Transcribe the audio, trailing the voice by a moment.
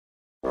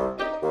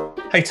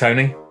Hey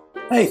Tony,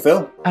 Hey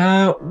Phil,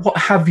 what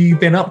have you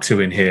been up to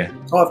in here?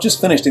 I've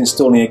just finished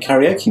installing a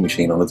karaoke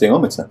machine on the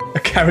dingometer. A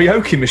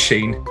karaoke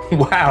machine?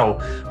 Wow.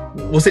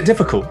 Was it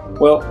difficult?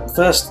 Well,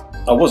 first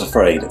I was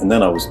afraid, and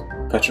then I was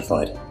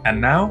petrified.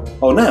 And now?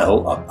 Oh,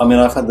 now? I mean,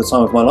 I've had the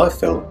time of my life,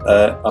 Phil.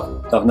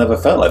 I've never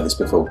felt like this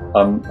before.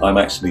 I'm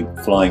actually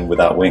flying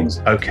without wings.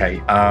 Okay,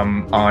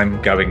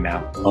 I'm going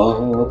now.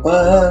 All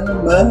by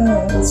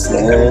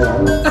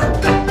myself.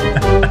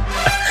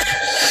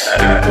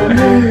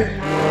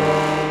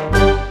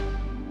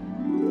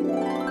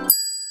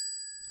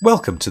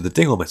 Welcome to the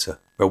Dingometer,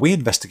 where we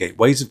investigate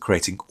ways of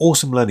creating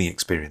awesome learning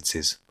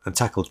experiences and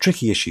tackle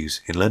tricky issues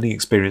in learning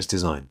experience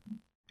design.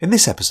 In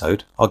this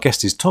episode, our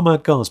guest is Tomer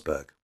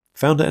Garzberg,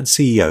 founder and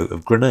CEO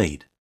of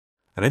GRONADE,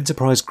 an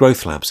enterprise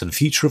growth labs and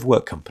future of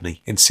work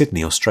company in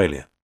Sydney,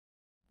 Australia.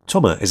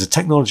 Tomer is a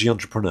technology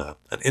entrepreneur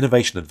and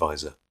innovation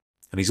advisor,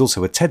 and he's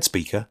also a TED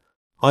speaker,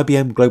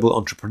 IBM Global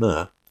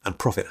Entrepreneur, and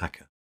profit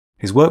hacker.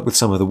 His work with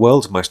some of the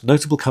world's most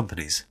notable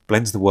companies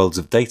blends the worlds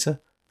of data,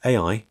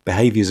 AI,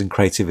 behaviours and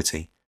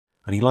creativity,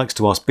 and he likes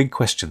to ask big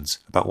questions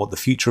about what the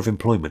future of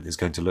employment is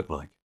going to look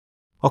like.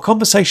 Our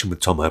conversation with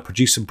Tomer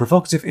produced some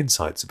provocative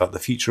insights about the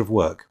future of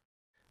work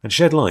and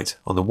shed light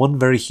on the one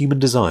very human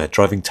desire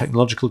driving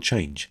technological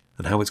change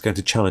and how it's going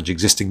to challenge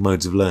existing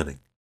modes of learning.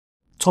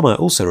 Tomer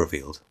also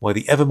revealed why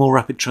the ever more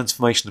rapid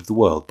transformation of the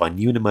world by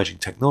new and emerging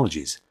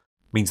technologies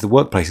means the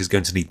workplace is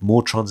going to need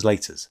more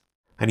translators,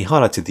 and he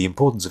highlighted the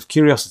importance of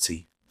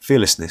curiosity,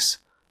 fearlessness,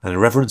 and a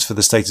reverence for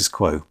the status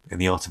quo in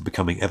the art of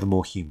becoming ever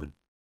more human.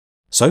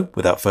 So,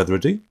 without further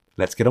ado,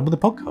 let's get on with the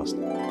podcast.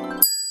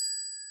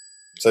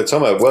 So,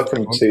 Tomer,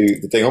 welcome to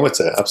the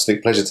Dingometer.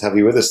 Absolute pleasure to have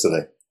you with us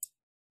today.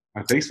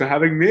 Thanks for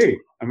having me.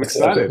 I'm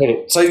excited.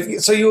 We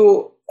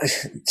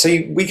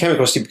came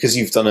across you because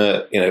you've done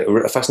a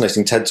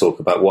fascinating TED talk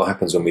about what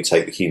happens when we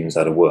take the humans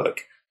out of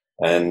work,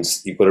 and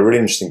you've got a really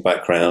interesting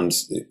background.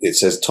 It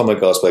says Tomer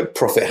Garzberg,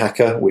 profit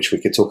hacker, which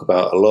we could talk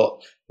about a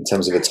lot in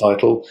terms of a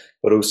title,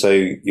 but also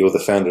you're the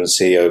founder and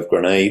CEO of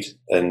GRONADE,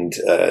 and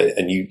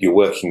you're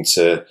working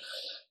to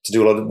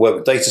do a lot of work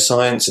with data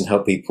science and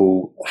help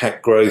people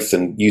hack growth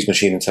and use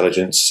machine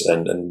intelligence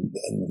and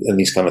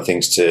these kind of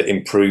things to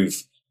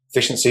improve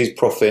efficiencies,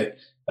 profit,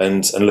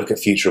 and look at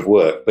future of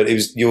work. But it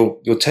was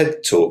your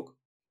TED talk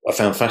I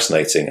found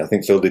fascinating. I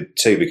think Phil did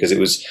too, because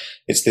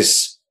it's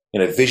this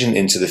vision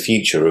into the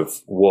future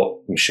of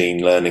what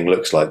machine learning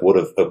looks like, what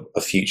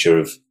a future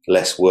of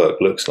less work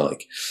looks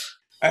like.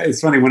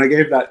 It's funny, when I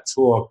gave that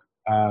talk,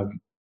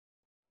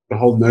 the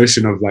whole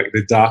notion of like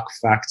the dark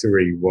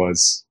factory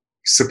was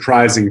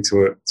surprising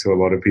to a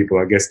lot of people.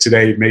 I guess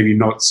today maybe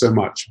not so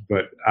much,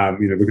 but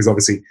because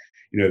obviously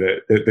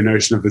the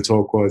notion of the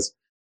talk was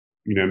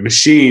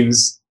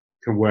machines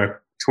can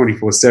work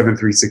 24/7,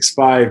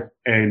 365,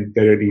 and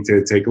they don't need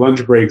to take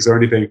lunch breaks or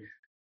anything,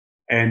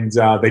 and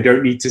they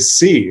don't need to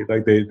see,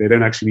 like they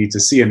don't actually need to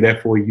see, and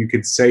therefore you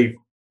could save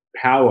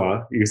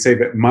power, you could save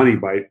money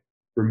by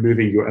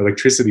removing your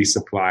electricity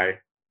supply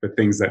for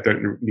things that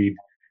don't need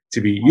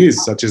to be used,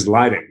 such as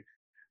lighting.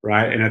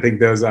 Right. And I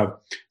think there was a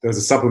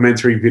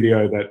supplementary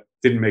video that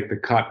didn't make the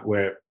cut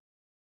where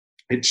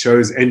it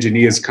shows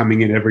engineers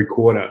coming in every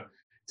quarter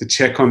to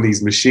check on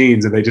these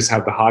machines, and they just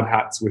have the hard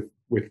hats with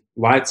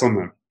lights on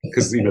them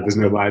because there's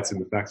no lights in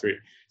the factory.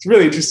 It's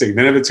really interesting.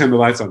 They never turn the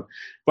lights on.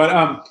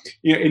 But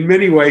in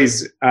many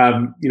ways,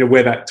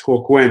 where that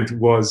talk went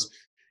was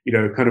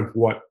kind of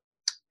what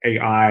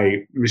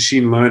AI,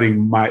 machine learning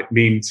might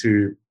mean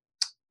to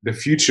the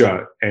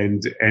future,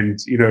 and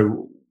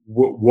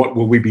what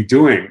will we be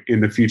doing in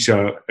the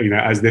future,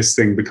 as this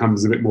thing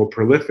becomes a bit more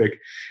prolific.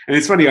 And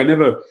it's funny, I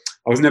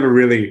was never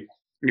really,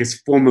 I guess,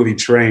 formally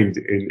trained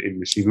in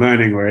machine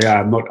learning or AI.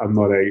 I'm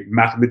not a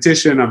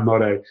mathematician. I'm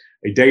not a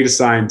data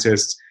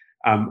scientist.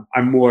 I'm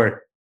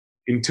more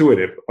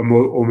intuitive. I'm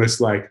more,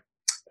 almost like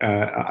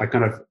I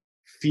kind of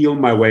feel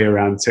my way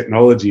around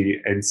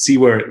technology and see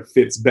where it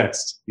fits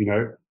best,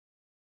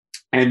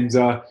 And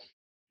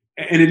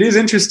it is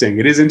interesting.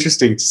 It is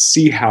interesting to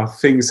see how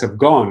things have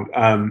gone.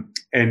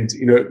 And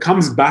it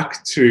comes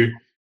back to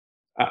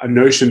a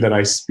notion that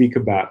I speak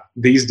about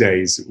these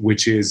days,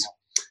 which is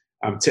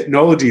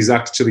technology is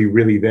actually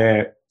really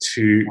there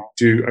to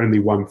do only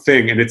one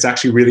thing. And it's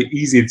actually really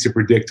easy to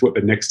predict what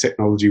the next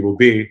technology will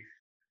be,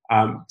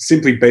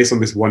 simply based on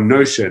this one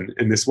notion.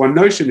 And this one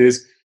notion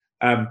is,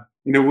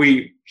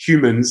 we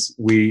humans,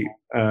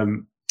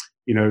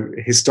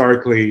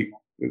 historically,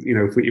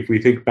 if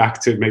we think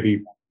back to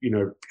maybe,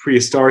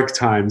 prehistoric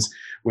times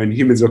when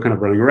humans were kind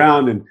of running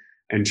around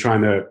and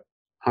trying to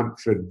hunt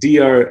for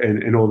deer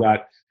and all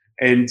that.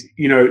 And,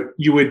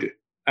 you would,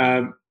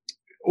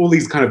 all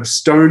these kind of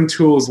stone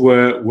tools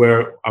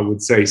were, I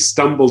would say,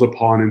 stumbled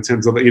upon in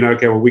terms of,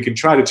 okay, well, we can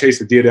try to chase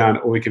the deer down,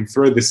 or we can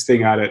throw this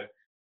thing at it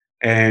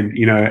and,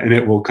 and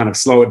it will kind of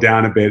slow it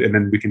down a bit. And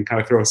then we can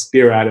kind of throw a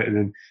spear at it. And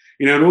then,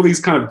 and all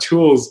these kind of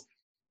tools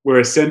were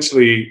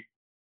essentially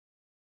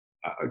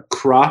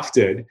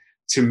crafted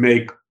to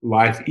make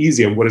life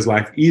easier. And what is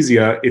life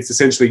easier? It's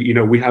essentially,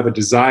 we have a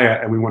desire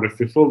and we want to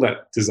fulfill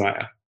that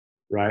desire,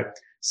 right?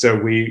 So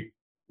we're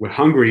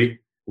hungry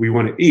we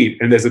want to eat.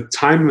 And there's a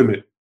time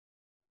limit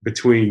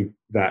between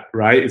that,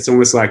 right? It's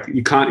almost like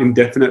you can't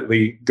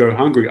indefinitely go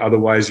hungry,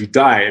 otherwise you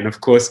die. And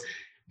of course,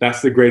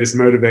 that's the greatest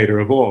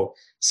motivator of all.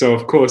 So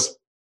of course,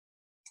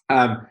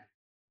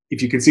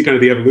 if you can see kind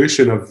of the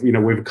evolution of,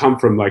 we've come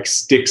from like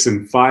sticks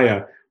and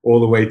fire all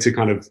the way to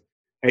kind of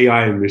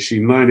AI and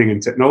machine learning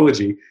and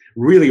technology,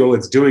 really all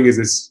it's doing is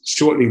it's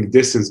shortening the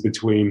distance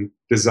between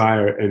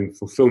desire and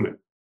fulfillment,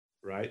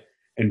 right?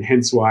 And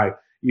hence why,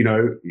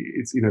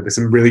 it's, there's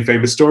some really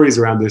famous stories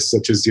around this,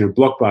 such as,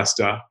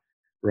 Blockbuster,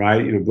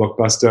 right?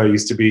 Blockbuster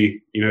used to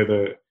be,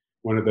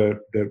 one of the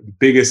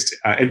biggest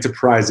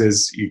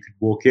enterprises. You could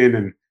walk in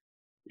and,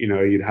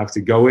 you'd have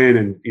to go in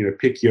and,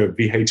 pick your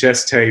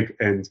VHS tape,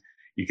 and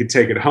you could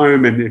take it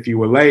home. And if you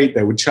were late,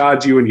 they would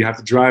charge you, and you have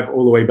to drive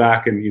all the way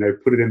back and,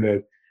 put it in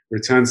the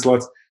return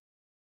slots.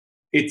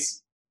 It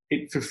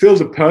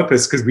fulfilled a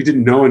purpose because we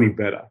didn't know any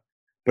better.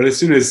 But as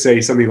soon as,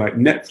 say, something like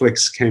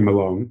Netflix came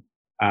along,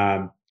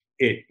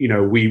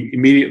 we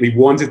immediately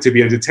wanted to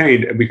be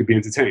entertained, and we could be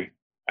entertained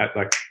at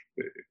like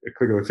a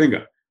click of a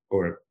finger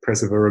or a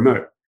press of a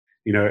remote,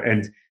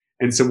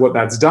 and so what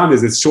that's done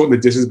is it's shortened the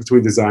distance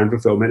between desire and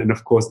fulfillment. And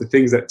of course, the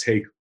things that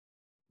take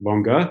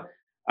longer,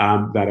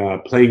 that are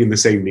playing in the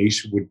same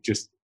niche, would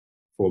just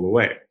fall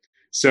away.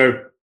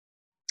 So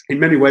in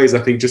many ways, I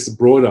think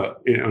just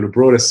on a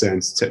broader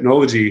sense,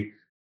 technology,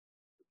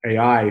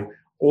 AI,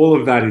 all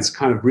of that is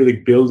kind of really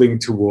building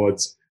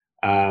towards,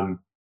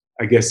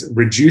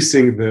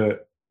 reducing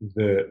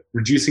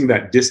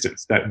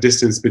that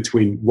distance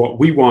between what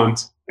we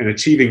want and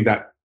achieving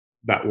that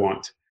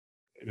want.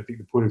 And I think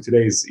the point of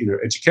today is,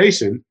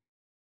 education.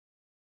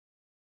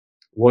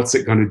 What's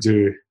it going to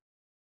do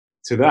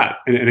to that?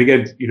 And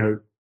again,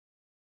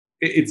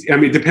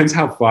 it depends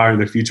how far in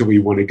the future we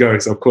want to go.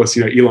 So of course,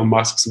 Elon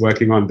Musk's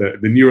working on the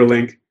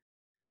Neuralink.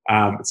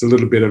 It's a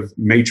little bit of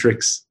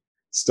Matrix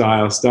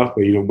style stuff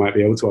where, might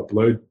be able to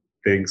upload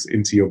things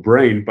into your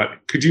brain.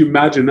 But could you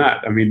imagine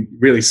that? I mean,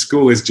 really,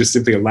 school is just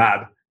simply a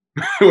lab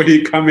where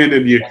you come in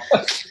and you're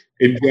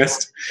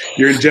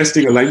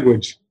ingesting a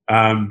language,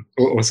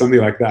 or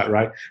something like that,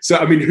 right? So,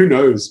 I mean, who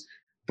knows?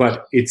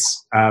 But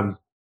it's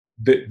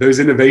those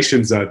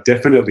innovations are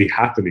definitely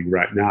happening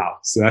right now.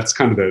 So that's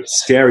kind of the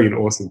scary and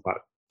awesome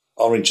part.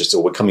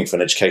 We're coming from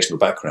an educational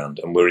background,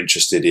 and we're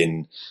interested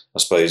in, I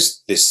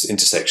suppose, this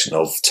intersection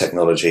of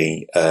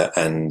technology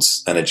and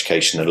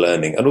education and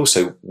learning, and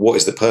also what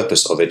is the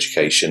purpose of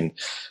education?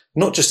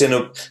 Not just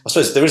I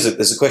suppose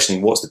there's a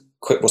question: what's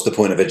the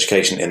point of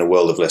education in a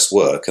world of less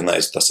work? And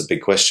that's a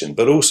big question.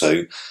 But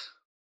also,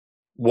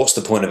 what's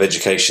the point of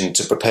education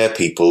to prepare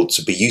people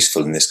to be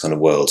useful in this kind of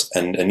world?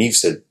 And you've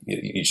said,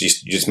 you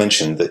just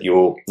mentioned that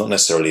you're not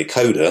necessarily a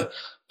coder,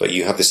 but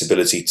you have this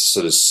ability to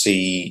sort of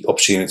see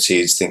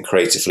opportunities, think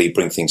creatively,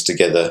 bring things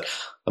together.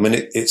 I mean,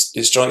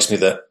 it strikes me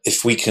that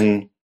if we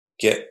can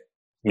get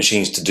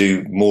machines to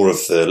do more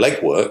of the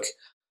legwork,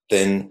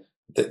 then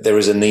there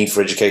is a need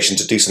for education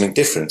to do something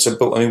different. So,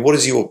 but I mean, what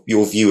is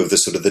your view of the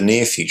sort of the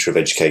near future of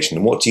education?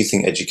 And what do you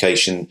think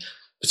education,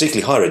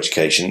 particularly higher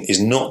education,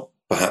 is not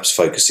perhaps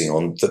focusing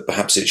on, that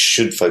perhaps it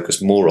should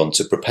focus more on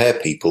to prepare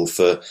people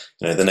for,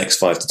 the next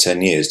 5 to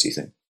 10 years, do you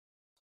think?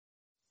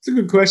 It's a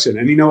good question.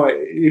 And,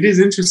 it is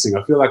interesting.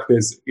 I feel like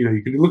there's,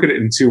 you can look at it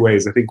in two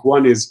ways. I think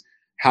one is,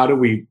 how do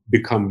we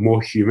become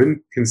more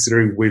human,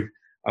 considering with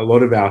a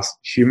lot of our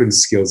human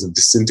skills have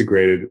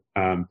disintegrated,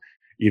 in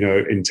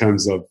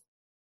terms of,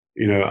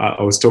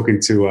 I was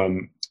talking to a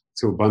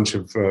bunch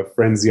of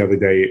friends the other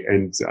day,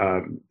 and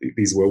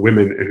these were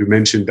women who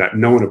mentioned that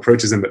no one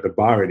approaches them at the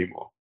bar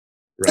anymore.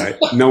 Right?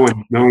 No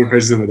one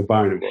approaches them at the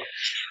bar anymore.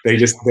 They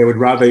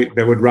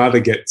would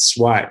rather get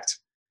swiped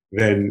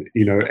than,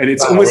 and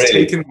it's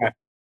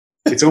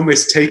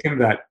taken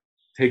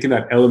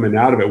that element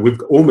out of it. We've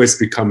almost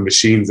become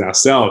machines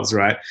ourselves,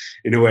 right?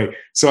 In a way.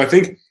 So I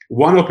think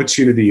one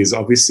opportunity is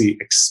obviously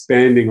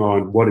expanding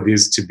on what it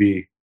is to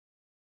be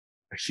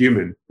a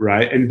human,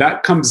 right? And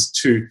that comes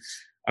to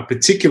a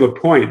particular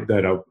point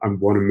that I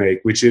want to make,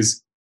 which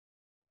is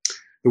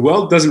the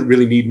world doesn't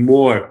really need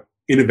more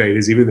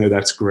innovators, even though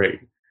that's great.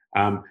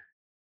 The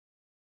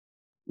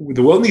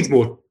world needs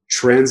more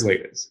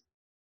translators,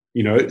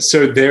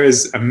 so there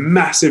is a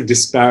massive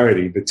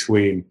disparity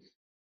between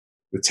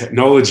the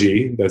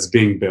technology that's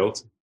being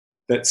built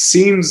that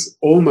seems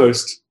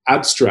almost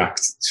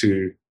abstract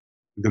to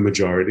the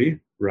majority,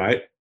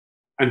 right?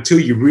 Until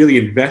you really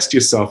invest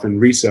yourself in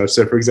research.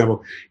 So for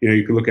example,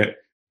 you can look at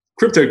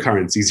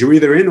cryptocurrencies. You're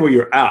either in or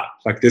you're out.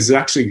 Like there's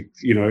actually,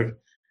 you've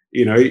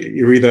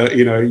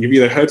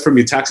either heard from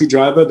your taxi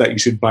driver that you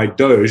should buy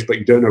Doge, but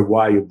you don't know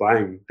why you're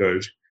buying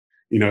Doge,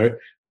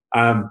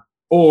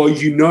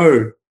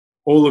 or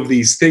all of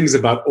these things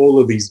about all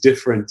of these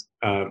different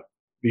kind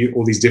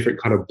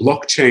of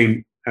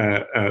blockchain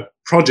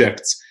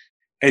projects,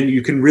 and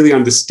you can really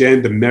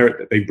understand the merit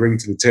that they bring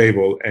to the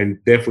table, and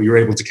therefore you're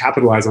able to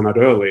capitalize on that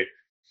early.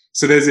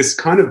 So there's this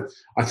kind of,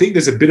 I think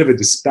there's a bit of a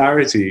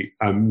disparity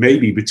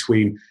maybe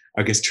between,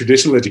 I guess,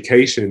 traditional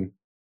education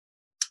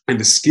and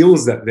the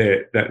skills that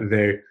they're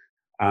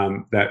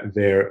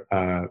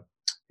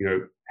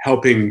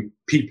helping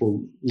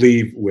people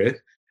leave with,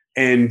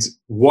 and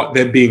what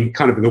they're being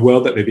kind of the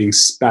world that they're being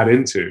spat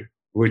into,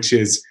 which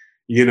is,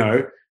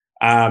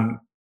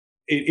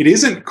 it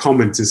isn't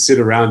common to sit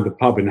around the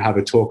pub and have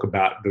a talk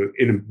about the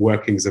inner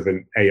workings of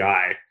an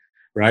AI,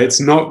 right?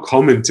 It's not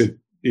common to,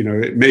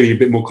 maybe a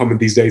bit more common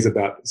these days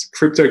about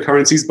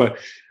cryptocurrencies, but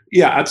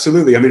yeah,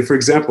 absolutely. I mean, for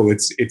example,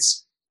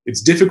 it's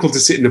difficult to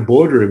sit in a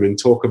boardroom and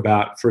talk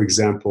about, for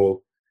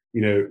example,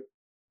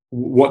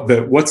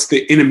 what's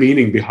the inner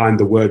meaning behind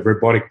the word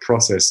robotic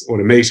process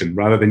automation,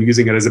 rather than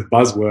using it as a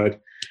buzzword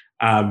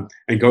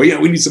and go, yeah,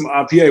 we need some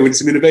RPA, we need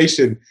some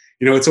innovation.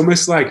 It's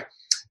almost like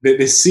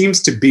there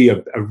seems to be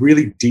a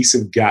really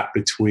decent gap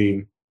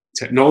between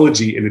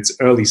technology in its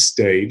early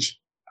stage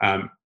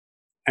and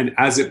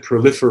as it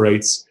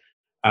proliferates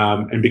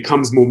and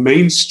becomes more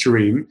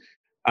mainstream,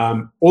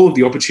 all of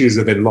the opportunities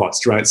are then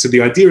lost, right? So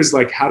the idea is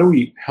like, how do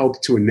we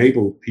help to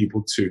enable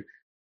people to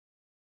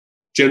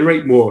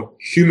generate more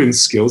human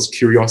skills,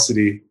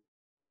 curiosity,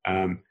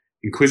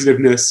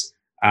 inquisitiveness,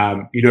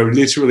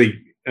 literally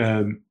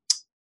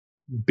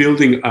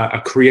building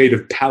a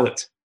creative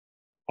palette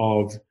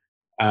of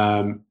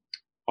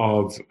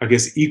I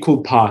guess,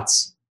 equal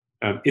parts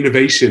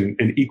innovation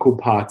and equal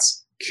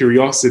parts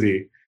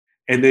curiosity,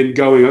 and then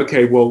going,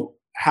 okay, well,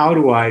 how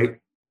do I,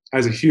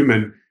 as a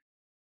human,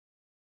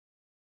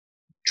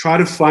 try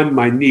to find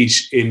my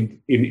niche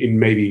in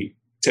maybe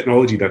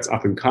technology that's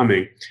up and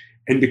coming,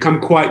 and become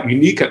quite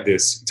unique at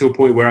this to a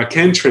point where I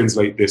can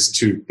translate this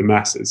to the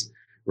masses,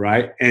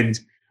 right?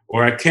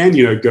 Or I can,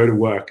 go to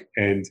work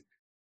and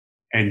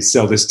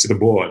sell this to the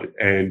board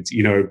and,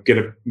 get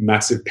a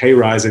massive pay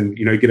rise and,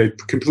 get a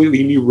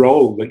completely new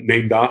role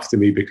named after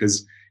me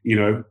because,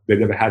 they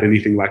never had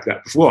anything like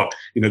that before.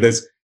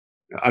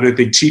 I don't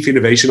think chief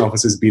innovation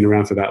officer's been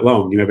around for that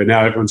long, but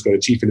now everyone's got a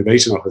chief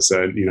innovation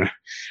officer, and,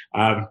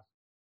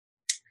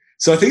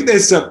 so I think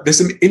there's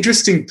some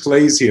interesting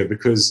plays here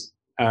because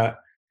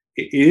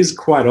it is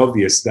quite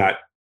obvious that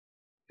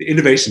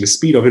the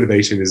speed of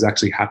innovation is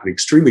actually happening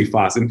extremely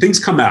fast, and things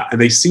come out and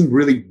they seem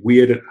really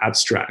weird and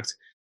abstract.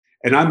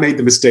 And I made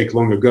the mistake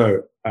long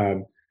ago.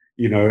 I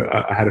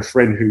had a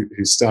friend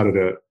who started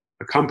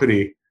a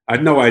company. I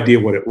had no idea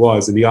what it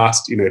was, and he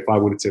asked, if I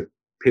wanted to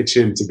pitch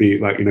in to be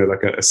like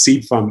a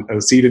seed fund,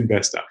 a seed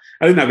investor.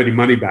 I didn't have any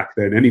money back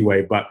then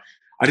anyway, but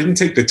I didn't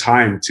take the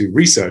time to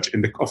research.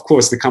 And of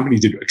course, the company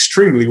did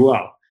extremely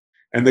well.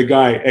 And the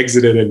guy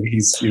exited, and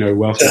he's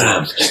wealthy.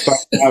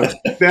 But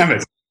damn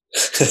it!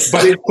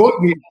 But it taught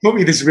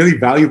me this really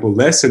valuable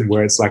lesson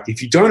where it's like,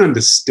 if you don't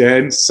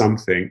understand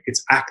something,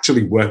 it's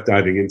actually worth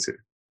diving into.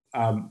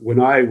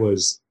 When I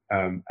was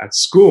at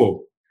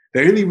school,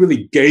 they only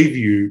really gave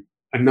you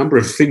a number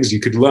of things you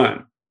could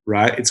learn,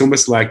 right? It's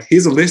almost like,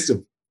 here's a list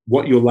of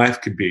what your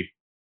life could be.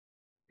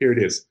 Here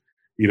it is.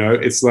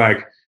 It's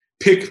like,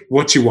 pick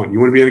what you want. You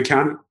want to be an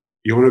accountant?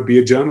 You want to be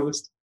a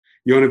journalist?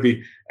 You want to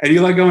be, and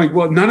you're like going,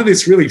 well, none of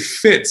this really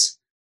fits,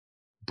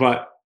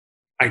 but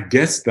I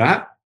guess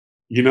that,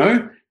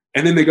 and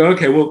then they go,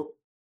 okay, well,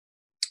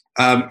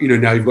 now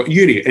you've got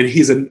uni, and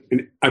here's a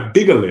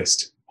bigger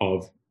list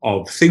of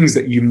things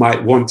that you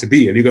might want to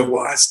be. And you go,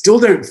 well, I still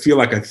don't feel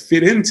like I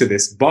fit into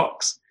this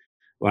box.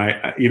 Like,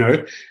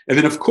 and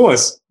then of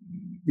course,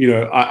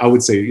 I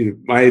would say,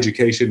 my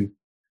education,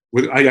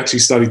 I actually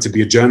studied to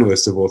be a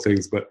journalist of all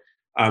things, but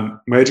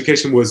my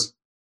education was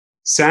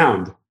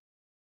sound.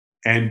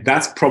 And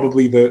that's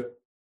probably the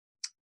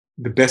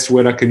best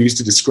word I can use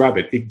to describe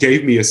it. It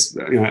gave me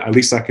at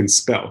least I can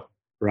spell,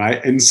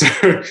 right? And so,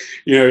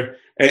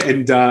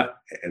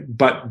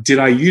 but did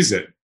I use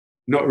it?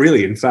 Not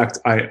really. In fact,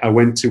 I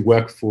went to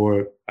work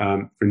for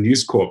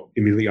News Corp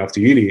immediately after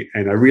uni,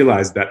 and I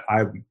realized that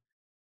I'm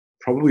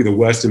probably the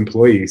worst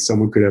employee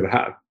someone could ever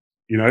have,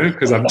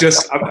 because I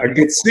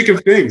get sick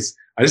of things.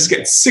 I just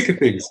get sick of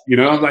things,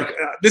 I'm like,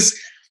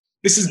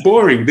 this is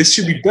boring. This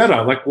should be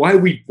better. Like, why are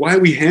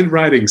we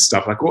handwriting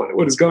stuff? Like,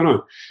 what is going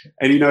on?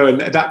 And,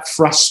 and that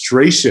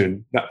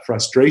frustration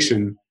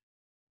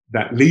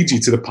that leads you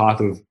to the path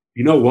of,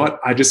 what?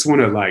 I just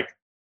want to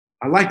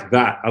I like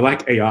that. I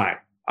like AI.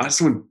 I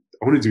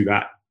want to do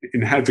that,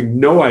 and having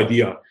no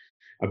idea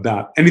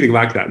about anything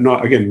like that.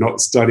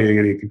 Not studying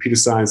any computer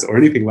science or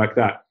anything like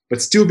that,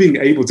 but still being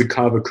able to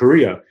carve a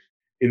career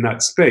in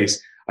that space.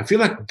 I feel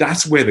like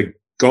that's where the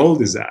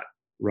gold is at,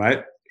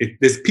 right?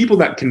 There's people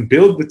that can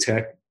build the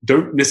tech,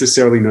 don't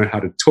necessarily know how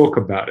to talk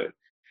about it.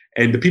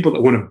 And the people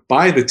that want to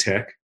buy the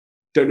tech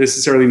don't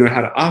necessarily know how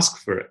to ask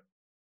for it.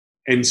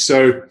 And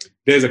so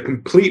there's a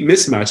complete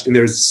mismatch, and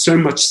there's so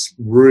much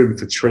room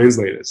for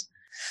translators.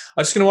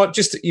 I was going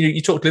to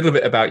you talked a little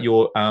bit about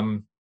your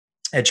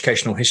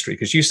educational history,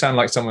 because you sound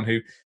like someone who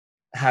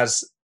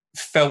has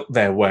felt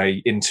their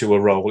way into a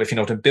role, if you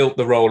know what, and built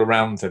the role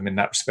around them in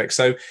that respect.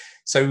 So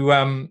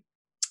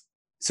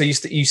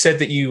you said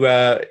that you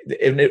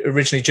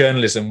originally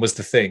journalism was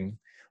the thing.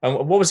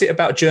 What was it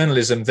about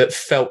journalism that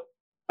felt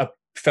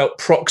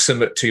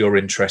proximate to your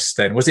interests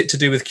then? Was it to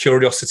do with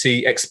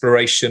curiosity,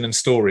 exploration, and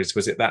stories?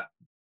 Was it that?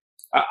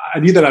 I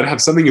knew that I'd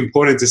have something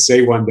important to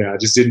say one day. I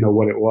just didn't know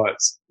what it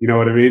was. You know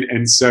what I mean?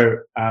 And so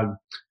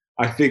I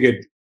I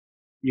figured,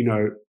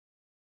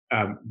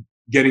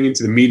 getting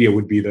into the media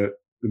would be the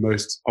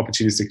most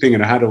opportunistic thing.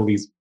 And I had all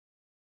these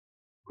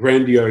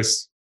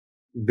grandiose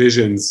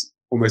visions,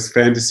 almost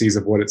fantasies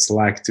of what it's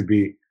like to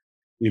be,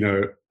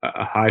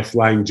 a high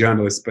flying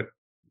journalist. But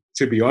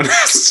to be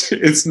honest,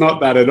 it's not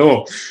that at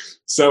all.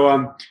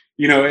 So,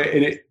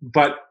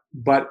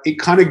 but it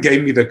kind of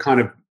gave me the kind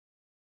of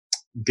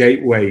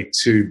gateway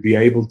to be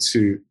able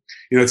to,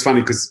 it's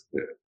funny because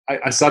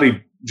I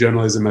studied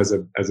journalism as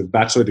a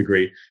bachelor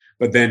degree,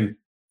 but then,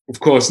 of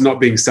course, not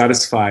being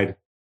satisfied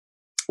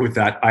with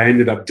that, I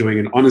ended up doing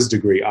an honors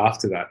degree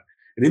after that.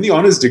 And in the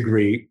honors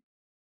degree,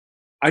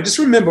 I just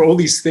remember all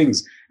these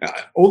things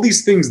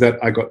that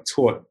I got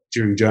taught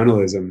during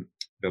journalism.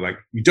 They're like,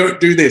 you don't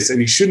do this and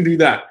you shouldn't do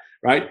that,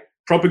 right?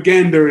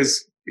 Propaganda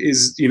is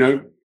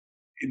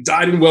it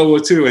died in World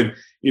War II, and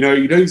you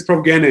don't use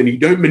propaganda and you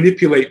don't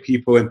manipulate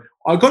people. And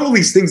I got all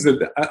these things I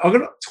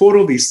got taught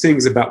all these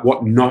things about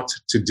what not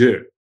to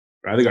do,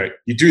 right? They go,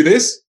 you do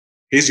this,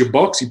 here's your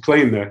box, you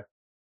play in there.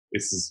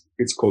 It's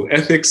called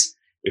ethics.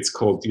 It's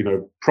called,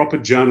 proper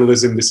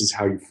journalism. This is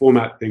how you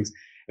format things.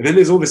 And then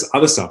there's all this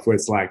other stuff where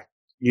it's like,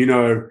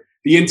 the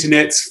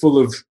internet's full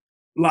of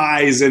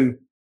lies and,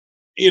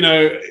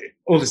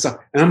 all this stuff.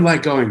 And I'm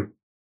like going,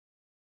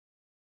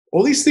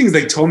 all these things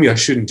they told me I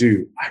shouldn't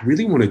do, I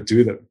really want to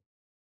do them,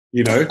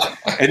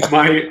 And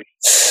my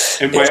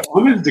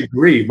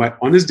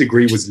honors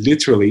degree was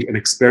literally an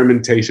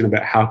experimentation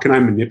about how can I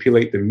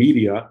manipulate the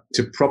media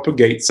to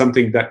propagate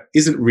something that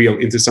isn't real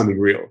into something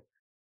real.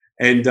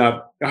 And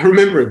I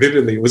remember it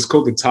vividly. It was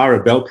called the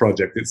Tara Bell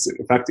Project.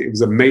 In fact, it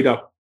was a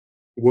made-up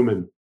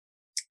woman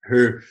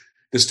who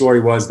the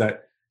story was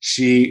that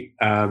she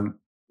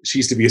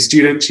used to be a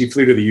student. She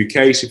flew to the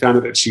UK. She found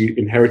out that she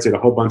inherited a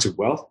whole bunch of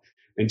wealth,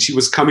 and she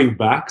was coming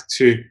back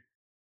to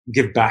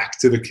give back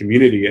to the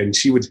community. And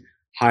she would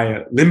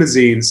hire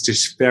limousines to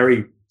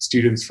ferry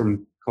students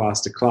from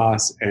class to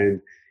class,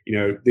 and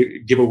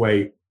give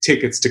away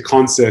tickets to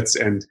concerts,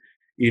 and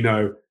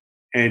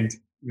and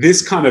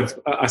this kind of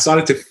I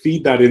started to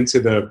feed that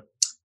into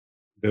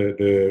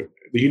the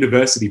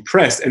university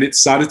press, and it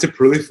started to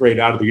proliferate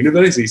out of the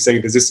university,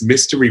 saying there's this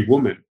mystery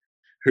woman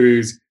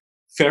who's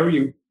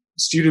ferrying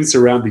students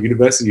around the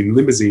university in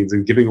limousines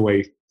and giving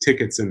away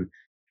tickets,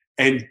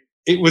 and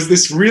it was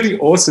this really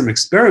awesome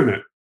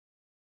experiment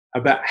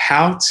about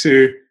how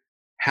to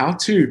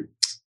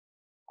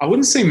I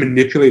wouldn't say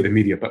manipulate the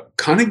media, but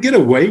kind of get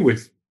away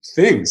with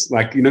things,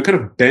 like kind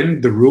of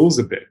bend the rules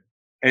a bit.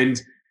 And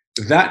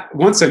that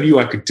once I knew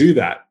I could do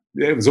that,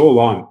 it was all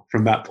on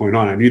from that point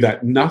on. I knew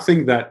that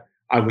nothing that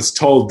I was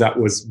told that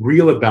was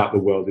real about the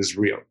world is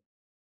real,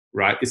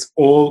 right? It's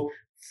all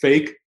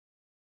fake,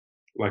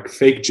 like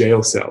fake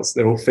jail cells.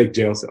 They're all fake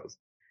jail cells.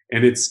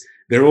 And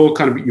they're all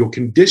kind of, you're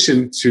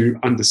conditioned to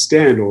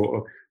understand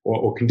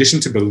or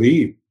conditioned to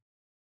believe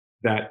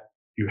that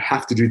you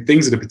have to do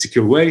things in a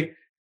particular way.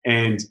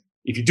 And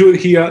if you do it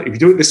here, if you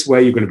do it this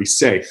way, you're going to be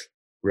safe,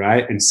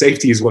 right? And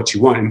safety is what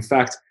you want. In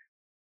fact,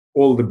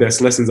 all of the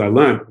best lessons I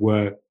learned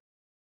were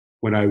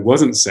when I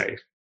wasn't safe.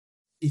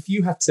 If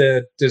you had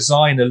to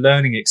design a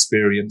learning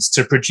experience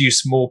to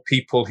produce more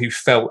people who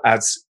felt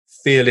as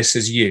fearless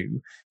as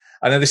you,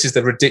 I know this is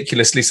the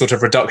ridiculously sort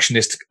of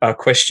reductionist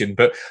question,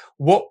 but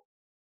what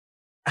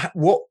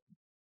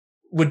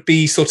would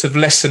be sort of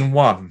lesson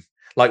one?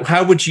 Like,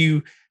 how would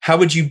you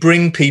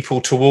bring people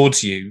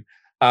towards you,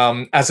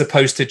 as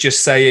opposed to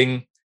just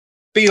saying,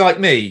 be like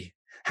me?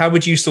 How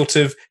would you sort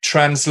of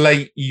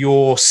translate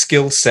your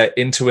skill set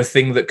into a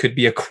thing that could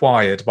be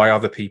acquired by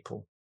other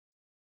people?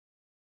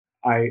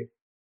 I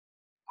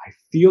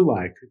feel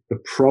like the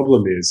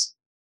problem is,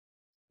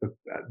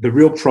 the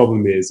real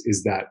problem is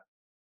that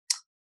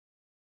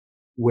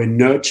we're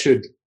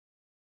nurtured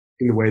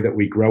in the way that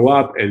we grow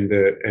up and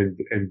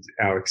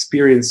our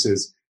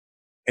experiences,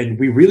 and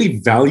we really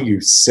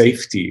value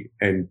safety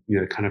and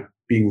kind of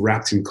being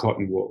wrapped in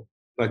cotton wool.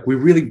 Like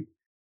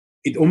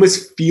it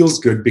almost feels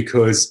good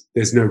because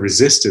there's no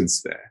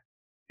resistance there.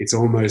 It's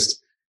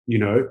almost,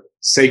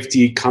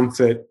 safety,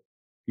 comfort,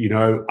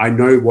 I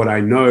know what I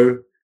know,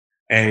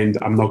 and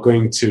I'm not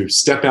going to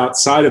step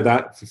outside of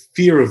that for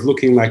fear of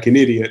looking like an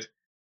idiot.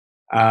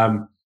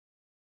 And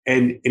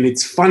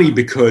it's funny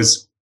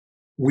because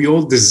we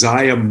all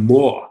desire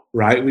more,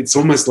 right? It's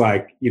almost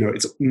like,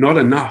 it's not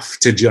enough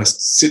to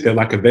just sit there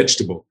like a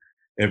vegetable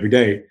every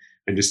day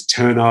and just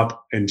turn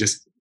up and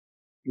just,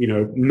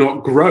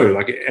 not grow.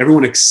 Like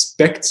everyone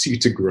expects you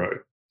to grow.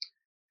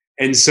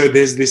 And so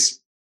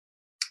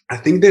I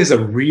think there's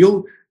a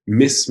real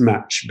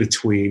mismatch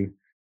between,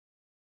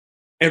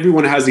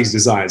 everyone has these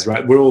desires,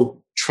 right? We're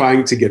all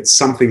trying to get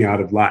something out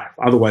of life.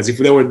 Otherwise, if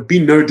there would be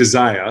no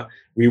desire,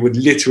 we would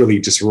literally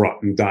just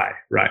rot and die,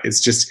 right?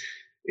 It's just,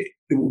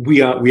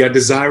 we are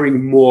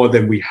desiring more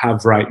than we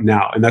have right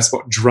now. And that's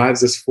what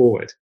drives us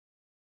forward,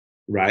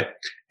 right?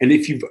 And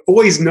if you've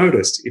always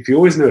noticed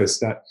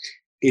that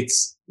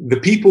it's the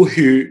people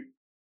who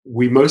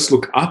we most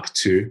look up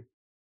to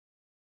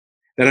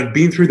that have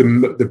been through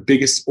the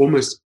biggest,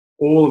 almost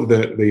all of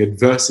the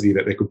adversity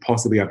that they could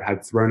possibly have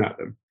had thrown at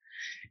them.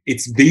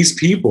 it's these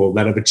people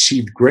that have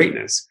achieved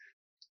greatness.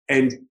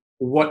 And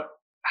what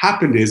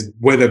happened is,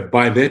 whether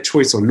by their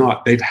choice or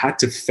not, they've had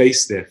to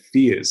face their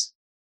fears,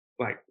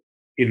 like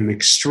in an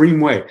extreme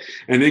way.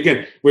 And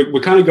again, we're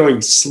kind of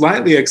going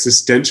slightly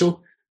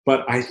existential,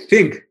 but I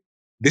think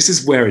this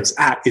is where it's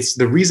at. It's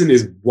the reason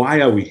is,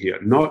 why are we here?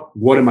 Not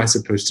what am I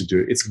supposed to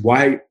do? It's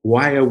why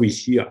are we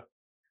here,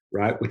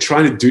 right? We're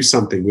trying to do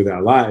something with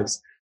our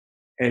lives,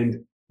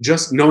 and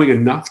just knowing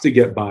enough to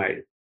get by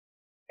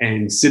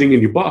and sitting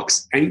in your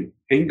box ain't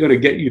going to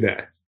get you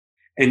there.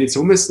 And it's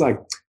almost like,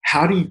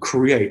 how do you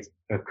create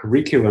a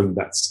curriculum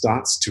that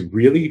starts to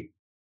really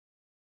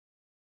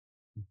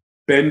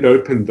bend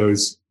open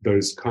those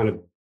kind of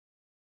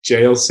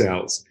jail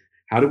cells?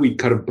 How do we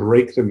kind of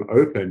break them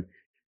open?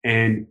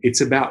 And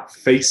it's about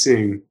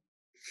facing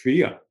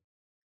fear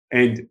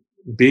and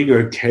being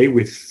okay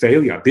with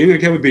failure, being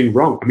okay with being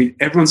wrong. I mean,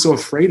 everyone's so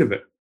afraid of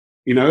it.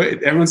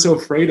 Everyone's so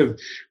afraid of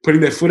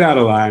putting their foot out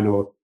of line,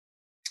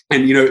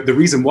 and the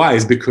reason why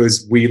is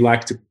because we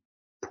like to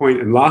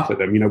point and laugh at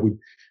them.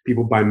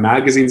 People buy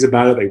magazines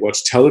about it. They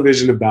watch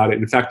television about it.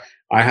 In fact,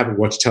 I haven't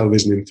watched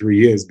television in 3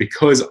 years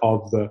because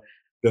of the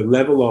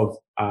level of,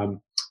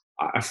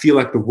 I feel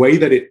like the way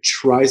that it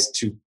tries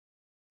to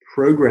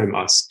program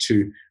us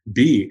to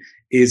be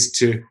is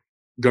to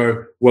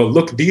go, well,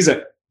 look, these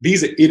are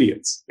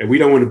idiots, and we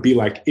don't want to be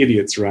like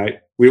idiots,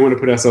 right? We want to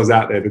put ourselves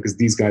out there because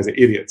these guys are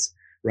idiots,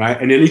 right?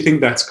 And anything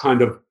that's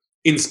kind of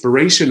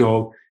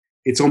inspirational,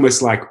 it's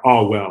almost like,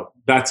 oh, well,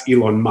 that's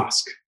Elon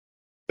Musk.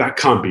 That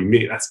can't be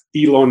me. That's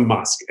Elon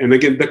Musk. And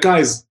again, the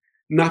guy's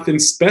nothing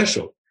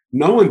special.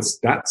 No one's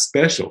that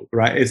special,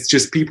 right? It's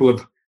just people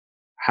have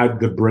had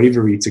the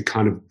bravery to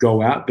kind of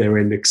go out there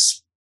and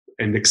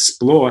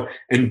explore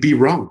and be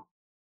wrong.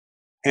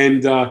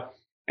 And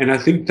I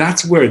think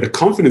that's where the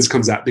confidence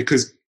comes out,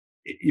 because,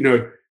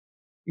 you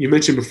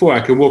mentioned before,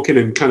 I can walk in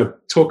and kind of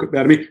talk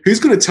about, who's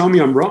going to tell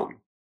me I'm wrong?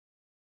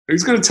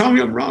 Who's going to tell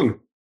me I'm wrong?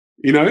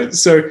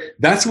 So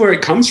that's where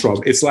it comes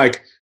from. It's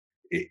like,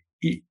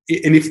 and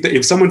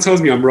if someone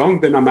tells me I'm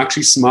wrong, then I'm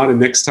actually smarter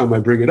next time I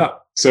bring it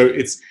up. So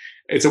it's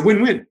a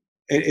win-win.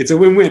 It's a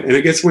win-win. And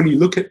I guess when you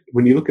look at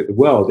the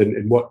world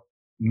and what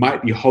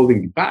might be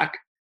holding you back,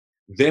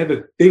 they're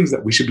the things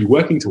that we should be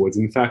working towards.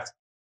 In fact,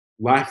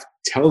 life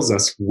tells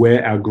us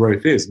where our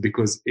growth is,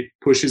 because it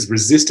pushes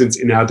resistance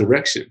in our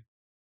direction,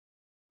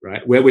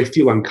 right? Where we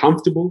feel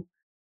uncomfortable,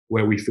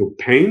 where we feel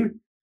pain,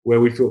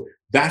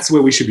 that's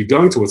where we should be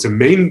going towards. So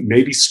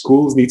maybe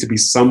schools need to be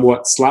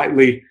somewhat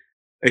slightly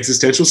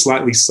existential,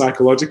 slightly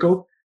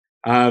psychological,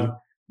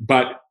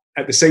 but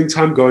at the same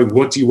time going,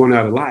 what do you want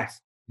out of life?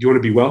 Do you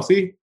want to be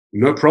wealthy?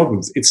 No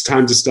problems. It's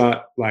time to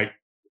start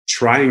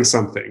trying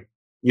something.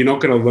 You're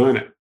not going to learn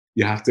it.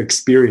 You have to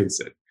experience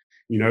it.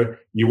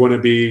 You want to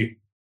be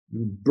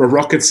a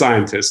rocket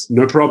scientist?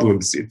 No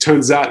problems. It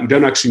turns out you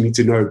don't actually need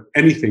to know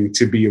anything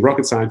to be a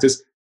rocket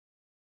scientist.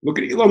 Look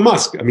at Elon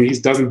Musk. He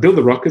doesn't build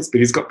the rockets, but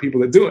he's got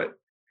people that do it.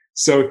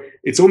 So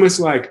it's almost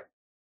like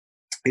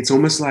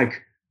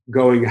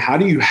going, how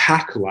do you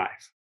hack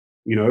life?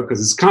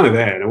 Because it's kind of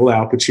there and all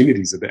our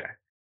opportunities are there.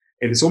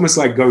 And it's almost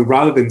like going,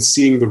 rather than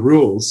seeing the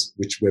rules,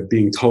 which we're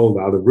being told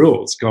are the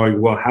rules, going,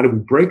 well, how do we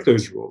break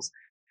those rules?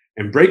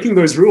 And breaking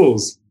those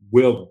rules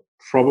will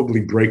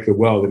probably break the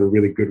world in a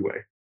really good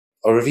way.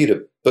 I reviewed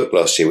a book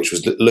last year which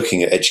was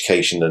looking at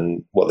education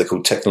and what they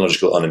call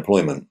technological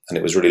unemployment. And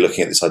it was really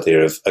looking at this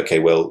idea of, okay,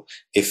 well,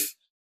 if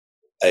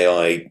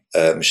AI,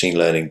 machine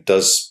learning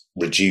does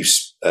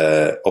reduce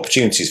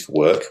opportunities for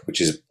work,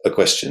 which is a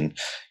question,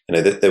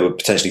 that there were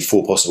potentially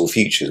 4 possible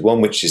futures. One,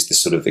 which is this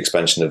sort of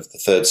expansion of the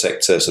third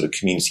sector, sort of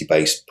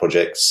community-based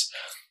projects.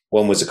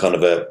 One was a kind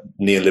of a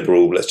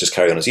neoliberal, let's just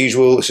carry on as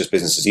usual, it's just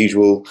business as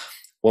usual.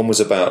 One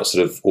was about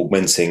sort of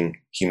augmenting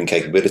human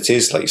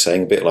capabilities, like you're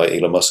saying, a bit like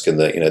Elon Musk and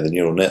the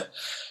neural net,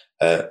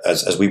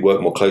 as we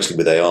work more closely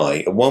with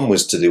AI. And one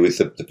was to do with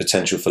the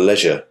potential for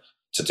leisure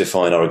to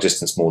define our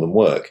existence more than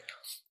work.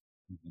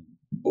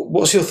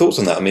 What's your thoughts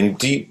on that?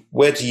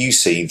 Where do you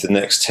see the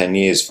next 10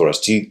 years for us?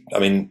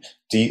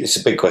 It's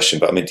a big question,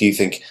 but do you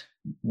think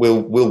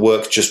will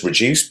work just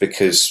reduce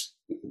because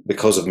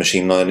of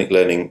machine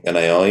learning and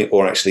AI,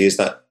 or actually is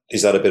that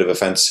a bit of a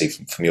fantasy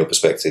from your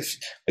perspective?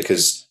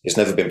 Because it's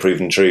never been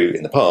proven true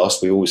in the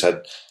past. We always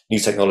had new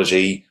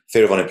technology,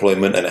 fear of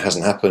unemployment, and it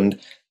hasn't happened.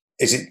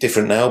 Is it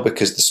different now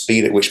because the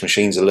speed at which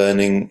machines are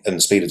learning and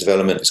the speed of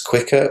development is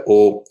quicker,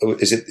 or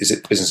is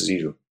it business as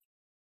usual?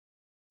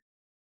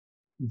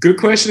 Good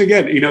question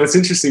again. It's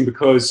interesting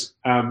because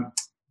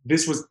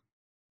this was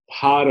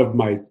part of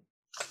my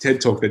TED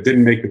Talk that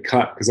didn't make the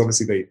cut, because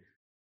obviously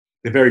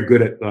they're very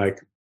good at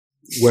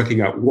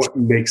working out what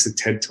makes a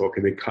TED Talk,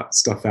 and they cut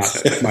stuff out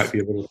that might be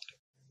a little,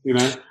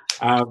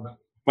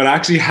 but I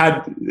actually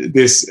had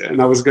this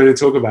and I was going to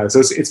talk about it. So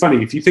it's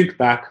funny, if you think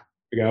back,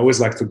 I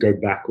always like to go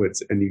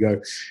backwards, and you go,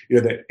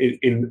 that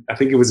I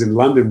think it was in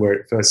London where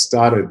it first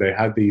started, they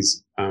had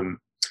these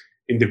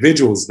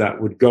individuals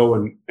that would go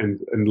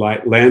and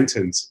light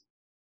lanterns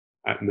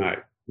at night,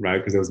 right?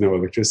 Because there was no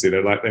electricity.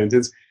 They light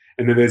lanterns.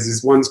 And then there's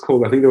these ones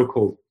called, I think they were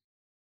called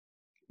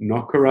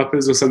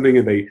knocker-uppers or something,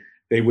 and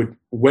they would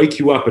wake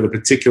you up at a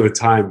particular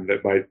time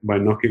that by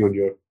knocking on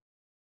your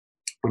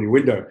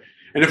window.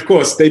 And of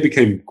course, they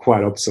became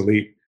quite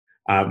obsolete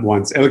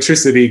once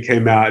electricity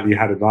came out and you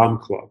had alarm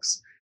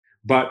clocks.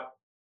 But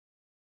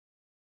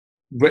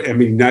I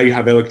mean, now you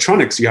have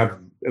electronics, you have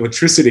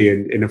electricity,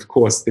 and of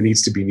course, there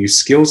needs to be new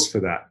skills for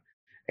that.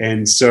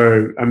 And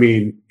so, I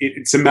mean,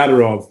 it's a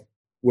matter of,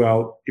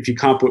 well, if you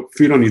can't put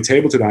food on your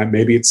table tonight,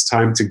 maybe it's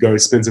time to go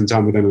spend some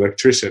time with an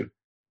electrician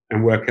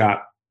and work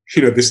out,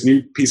 this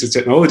new piece of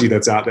technology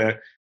that's out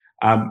there,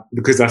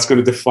 because that's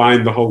going to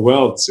define the whole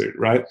world soon,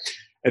 right?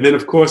 And then,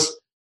 of course,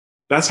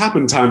 that's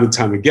happened time and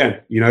time again.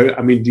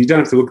 I mean, you don't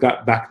have to look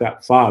back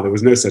that far. There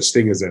was no such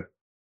thing as a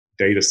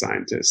data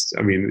scientist.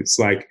 I mean, it's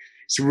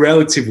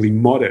relatively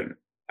modern.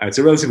 It's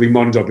a relatively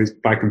modern job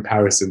by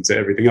comparison to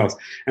everything else.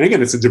 And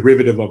again, it's a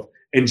derivative of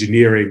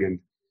engineering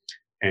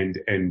and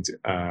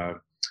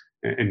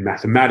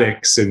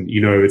mathematics. And,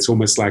 it's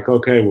almost like,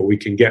 okay, well, we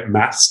can get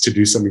maths to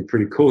do something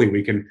pretty cool.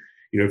 We can,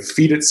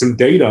 feed it some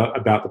data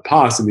about the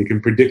past and we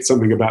can predict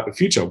something about the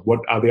future.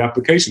 What are the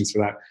applications for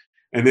that?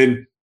 And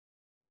then,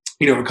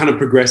 it kind of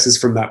progresses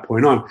from that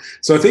point on.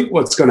 So I think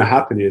what's going to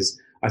happen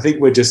is, I think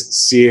we're just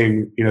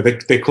seeing,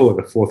 they call it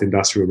the fourth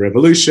industrial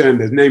revolution.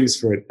 There's names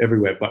for it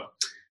everywhere, but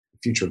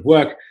future of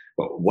work.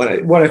 But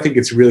what I think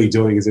it's really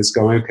doing is it's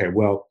going, okay,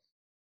 well,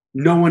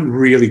 no one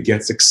really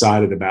gets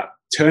excited about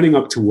turning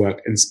up to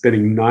work and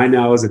spending 9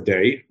 hours a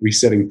day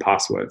resetting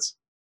passwords.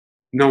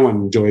 No one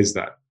enjoys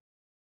that.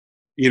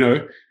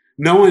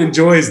 No one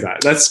enjoys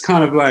that. That's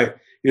kind of like,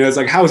 it's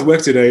like, how was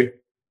work today?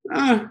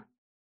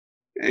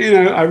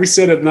 I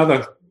reset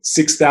another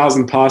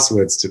 6,000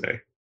 passwords today.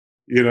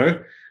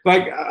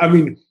 I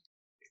mean,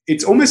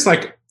 it's almost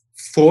like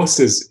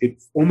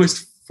it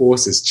almost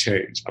forces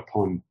change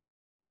upon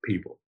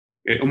people.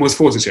 It almost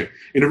forces change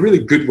in a really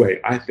good way,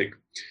 I think,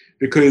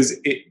 because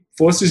it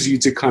forces you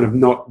to kind of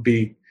not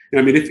be,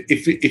 I mean,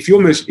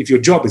 if your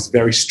job is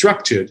very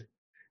structured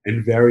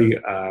and very,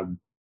 I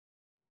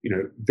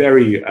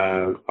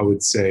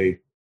would say,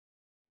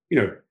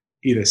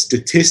 either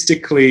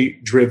statistically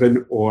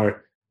driven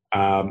or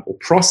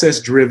process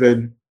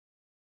driven,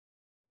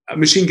 a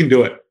machine can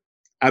do it.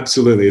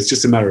 Absolutely. It's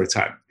just a matter of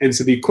time. And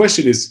so the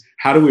question is,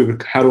 how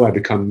do I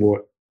become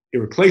more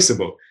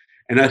irreplaceable?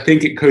 And I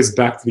think it goes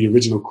back to the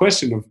original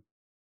question of,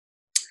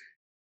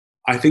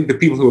 I think the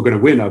people who are going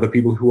to win are the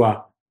people who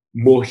are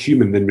more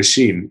human than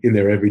machine in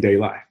their everyday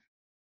life.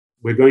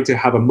 We're going to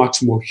have a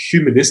much more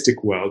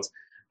humanistic world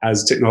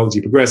as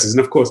technology progresses. And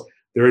of course,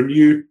 there are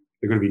going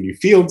to be new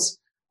fields.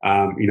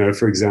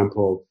 For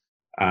example,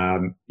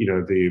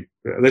 the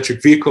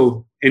electric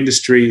vehicle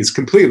industry is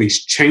completely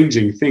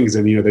changing things.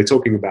 And, they're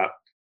talking about,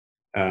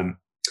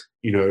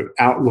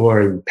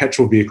 outlawing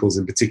petrol vehicles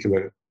in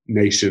particular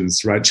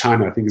nations, right?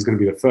 China, I think, is going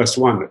to be the first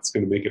one that's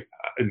going to make it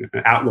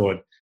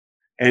outlawed.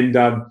 And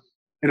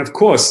of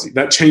course,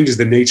 that changes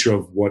the nature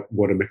of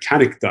what a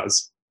mechanic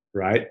does,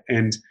 right?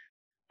 And,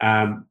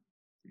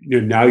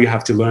 now you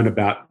have to learn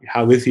about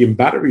how lithium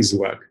batteries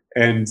work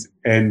and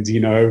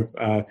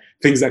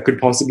things that could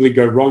possibly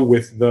go wrong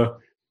with the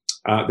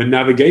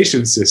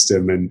navigation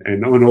system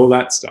and all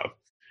that stuff.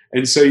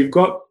 And so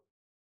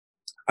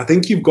I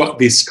think you've got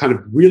this kind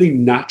of really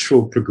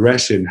natural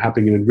progression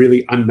happening in a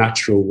really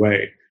unnatural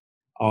way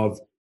of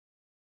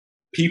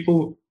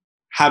people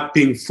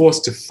being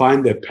forced to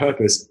find their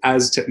purpose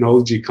as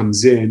technology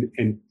comes in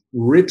and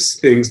rips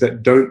things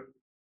that don't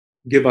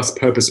give us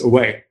purpose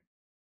away.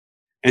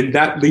 And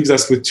that leaves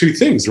us with two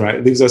things, right?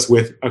 It leaves us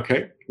with,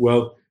 okay,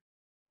 well,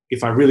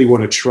 if I really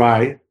want to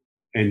try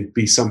and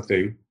be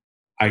something,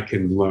 I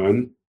can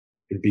learn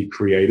and be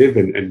creative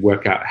and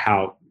work out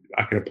how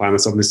I can apply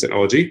myself in this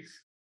technology.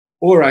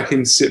 Or I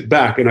can sit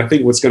back, and I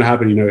think what's going to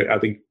happen, I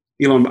think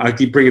Elon, I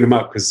keep bringing him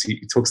up because he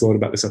talks a lot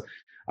about this.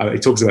 He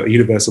talks about the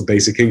universal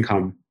basic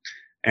income.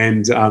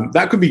 And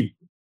that could be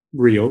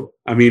real.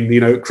 I mean,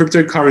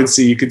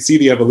 cryptocurrency, you could see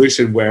the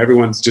evolution where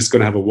everyone's just going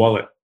to have a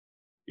wallet,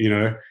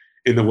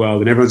 in the world,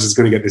 and everyone's just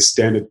going to get this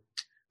standard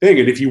thing.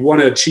 And if you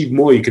want to achieve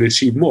more, you can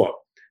achieve more.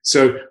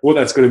 So what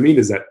that's going to mean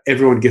is that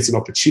everyone gets an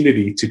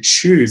opportunity to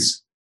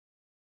choose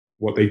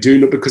what they do,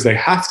 not because they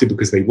have to,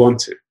 because they want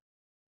to.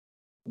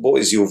 What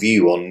is your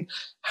view on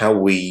how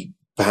we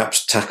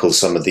perhaps tackle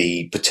some of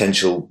the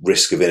potential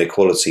risk of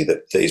inequality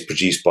that is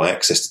produced by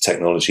access to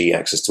technology,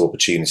 access to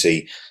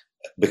opportunity?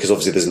 Because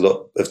obviously there's a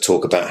lot of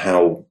talk about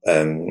how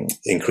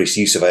increased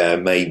use of AI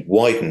may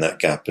widen that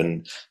gap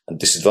and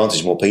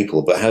disadvantage more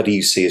people. But how do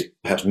you see as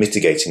perhaps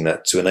mitigating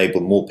that to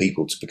enable more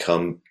people to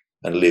become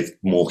and live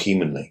more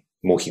humanely,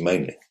 more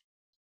humanely?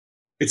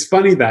 It's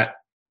funny that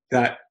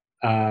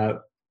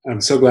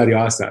I'm so glad you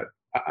asked that.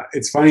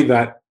 It's funny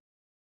that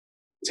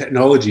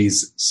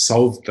technologies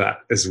solved that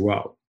as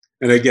well.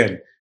 And again,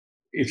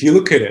 if you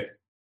look at it,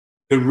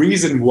 the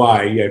reason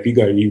why, if you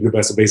go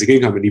universal basic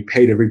income and you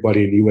paid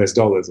everybody in US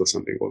dollars or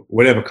something, or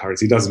whatever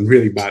currency, doesn't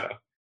really matter.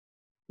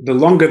 The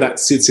longer that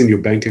sits in your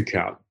bank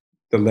account,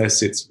 the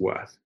less it's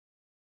worth,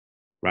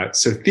 right?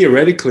 So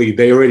theoretically,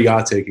 they already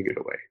are taking it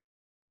away.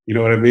 You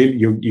know what I mean?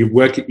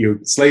 You're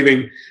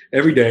slaving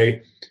every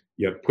day.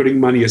 You're putting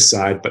money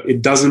aside, but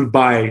it doesn't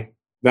buy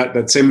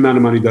that same amount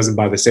of money doesn't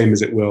buy the same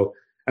as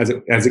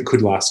it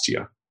could last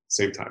year,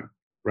 same time,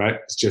 right?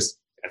 It's just,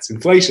 that's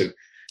inflation.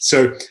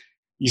 So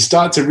you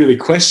start to really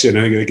question,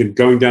 and again,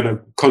 going down a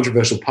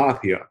controversial path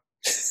here.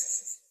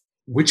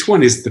 Which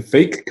one is the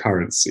fake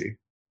currency?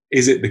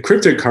 Is it the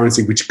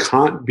cryptocurrency, which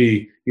can't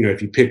be,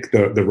 if you pick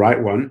the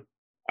right one,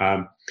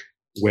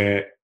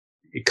 where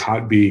it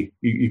can't be,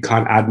 you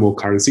can't add more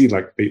currency,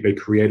 like they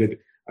created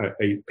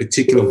a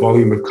particular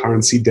volume of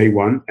currency day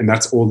one, and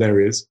that's all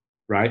there is,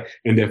 right?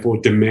 And therefore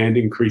demand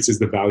increases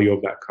the value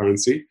of that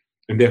currency.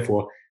 And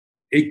therefore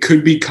it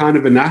could be kind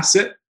of an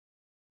asset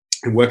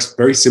and works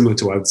very similar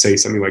to, I would say,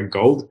 something like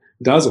gold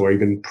does, or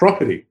even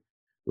property,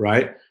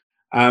 right?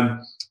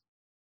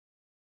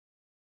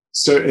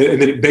 So,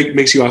 and then it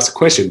makes you ask a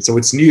question. So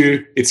it's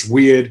new, it's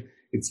weird,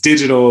 it's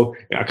digital,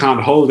 I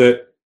can't hold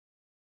it.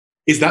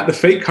 Is that the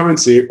fake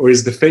currency, or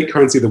is the fake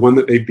currency the one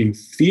that they've been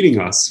feeding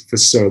us for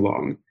so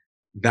long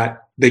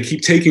that they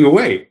keep taking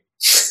away?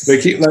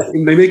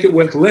 They make it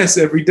worth less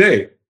every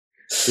day,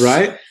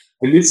 right?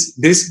 And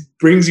this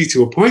brings you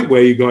to a point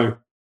where you're going,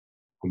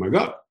 oh my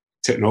God,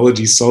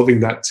 technology is solving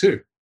that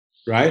too,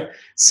 right?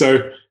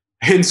 So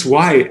hence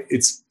why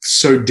it's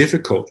so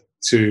difficult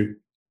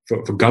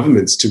for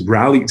governments to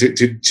rally,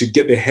 to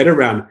get their head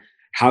around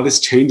how this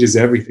changes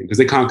everything, because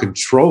they can't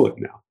control it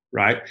now,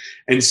 right?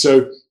 And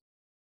so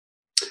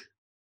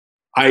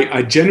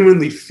I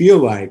genuinely feel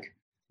like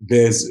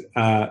there's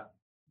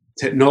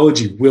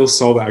technology will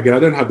solve that. Again, I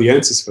don't have the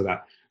answers for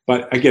that.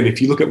 But again,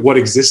 if you look at what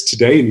exists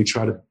today and you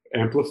try to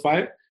amplify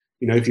it,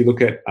 if you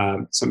look at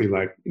something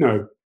like,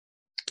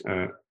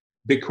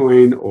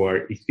 Bitcoin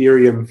or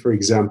Ethereum, for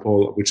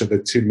example, which are the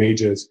two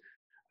majors,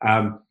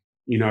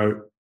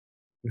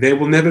 there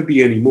will never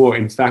be any more.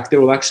 In fact,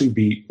 there will actually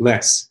be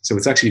less. So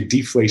it's actually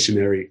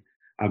deflationary.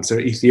 So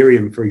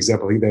Ethereum, for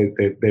example, I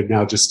think they've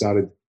now just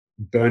started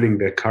burning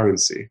their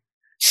currency.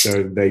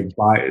 So they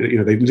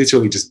they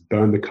literally just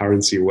burn the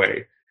currency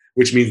away,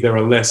 which means there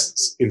are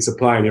less in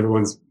supply and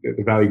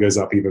the value goes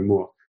up even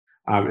more.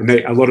 And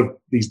a lot of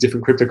these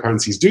different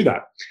cryptocurrencies do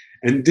that.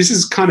 And this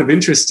is kind of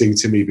interesting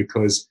to me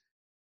because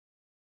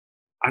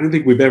I don't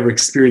think we've ever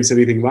experienced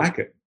anything like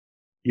it.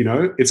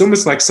 It's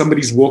almost like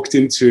somebody's walked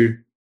into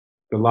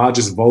the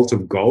largest vault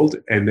of gold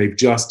and they've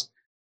just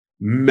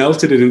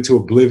melted it into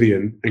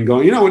oblivion and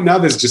gone, now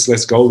there's just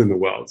less gold in the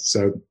world.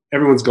 So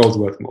everyone's gold's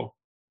worth more.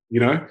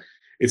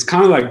 It's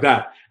kind of like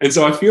that. And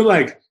so I feel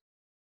like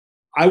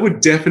I would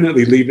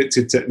definitely leave it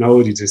to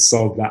technology to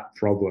solve that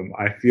problem.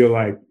 I feel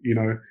like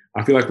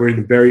we're in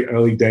the very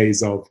early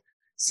days of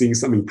seeing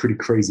something pretty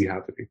crazy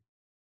happening.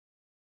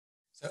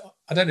 So,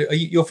 I don't know.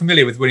 You're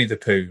familiar with Winnie the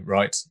Pooh,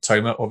 right,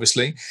 Tomer?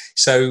 Obviously.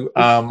 So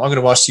I'm going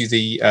to ask you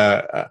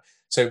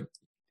so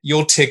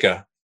you're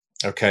Tigger.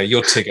 Okay,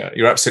 you're Tigger.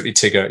 You're absolutely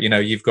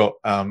Tigger. You've got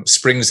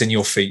springs in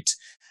your feet.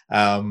 But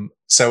I'm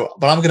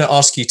going to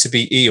ask you to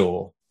be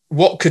Eeyore.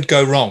 What could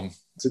go wrong?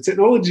 So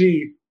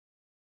technology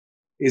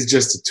is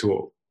just a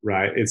tool,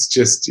 right? It's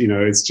just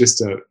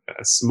a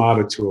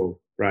smarter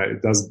tool, right?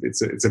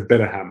 It's a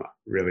better hammer,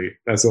 really.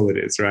 That's all it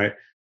is, right?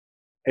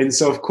 And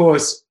so, of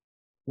course,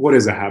 what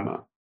is a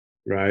hammer,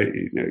 right?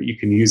 You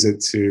can use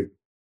it to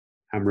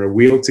hammer a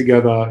wheel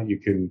together. You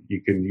can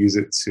use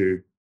it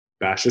to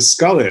bash a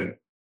skull in.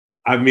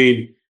 I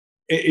mean,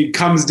 it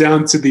comes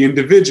down to the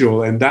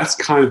individual, and that's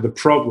kind of the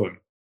problem.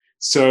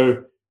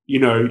 So,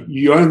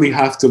 you only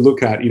have to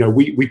look at,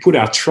 we put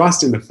our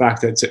trust in the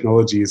fact that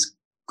technology is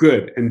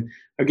good. And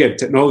again,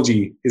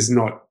 technology is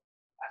not,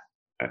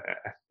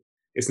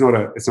 it's not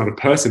a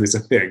person, it's a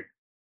thing.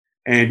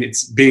 And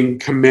it's being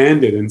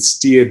commanded and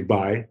steered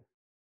by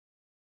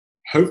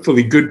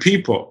hopefully good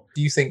people.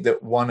 Do you think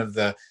that one of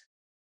the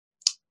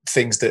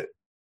things that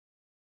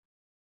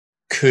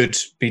could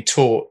be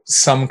taught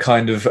some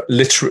kind of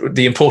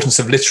the importance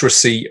of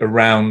literacy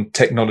around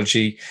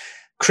technology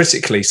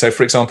critically? So,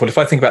 for example, if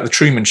I think about the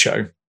Truman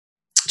Show,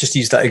 just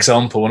use that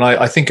example, and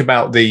I think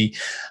about the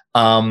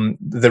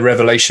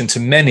revelation to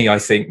many, I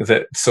think,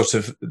 that sort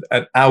of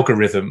an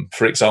algorithm,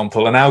 for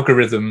example, an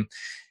algorithm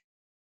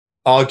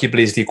arguably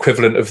is the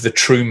equivalent of the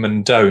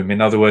Truman Dome. In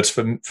other words,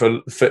 for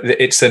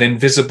it's an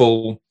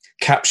invisible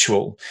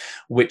capsule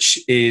which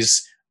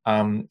is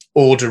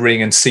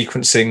ordering and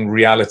sequencing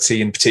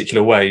reality in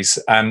particular ways.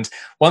 And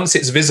once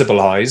it's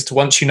visibilized,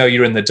 once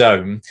you're in the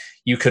dome,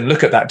 you can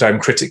look at that dome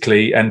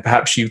critically, and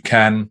perhaps you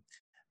can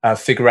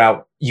figure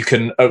out, you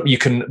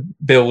can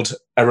build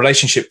a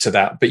relationship to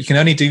that. But you can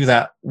only do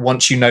that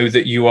once you know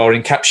that you are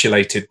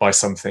encapsulated by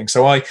something.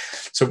 So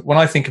when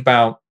I think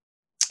about,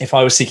 if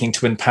I was seeking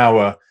to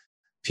empower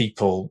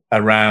people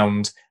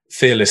around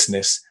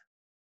fearlessness,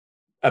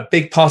 a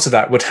big part of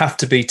that would have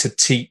to be to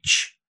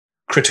teach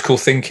critical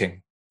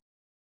thinking.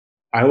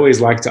 I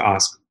always like to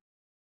ask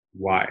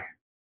why,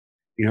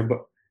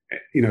 but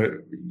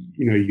you're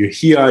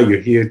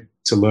here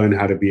to learn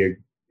how to be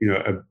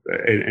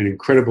an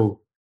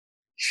incredible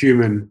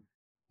human,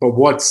 but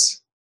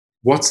what's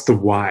the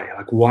why?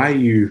 Like, why are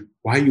you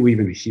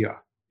even here?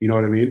 You know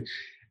what I mean?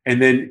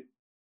 And then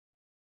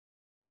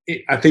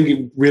I think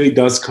it really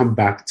does come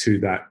back to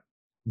that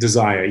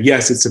desire.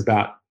 Yes, it's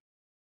about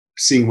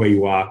seeing where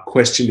you are,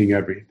 questioning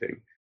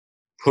everything,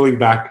 pulling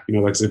back,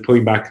 like I said,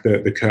 pulling back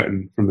the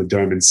curtain from the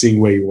dome and seeing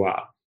where you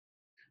are.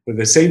 But at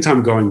the same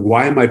time going,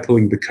 why am I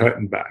pulling the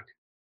curtain back,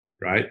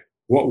 right?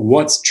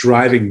 What's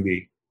driving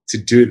me to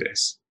do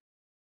this?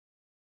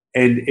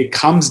 And it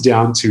comes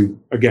down to,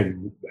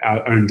 again,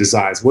 our own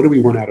desires. What do we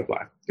want out of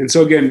life? And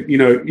so again,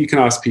 you can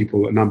ask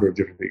people a number of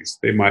different things.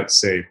 They might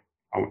say,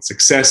 I want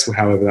success,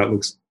 however that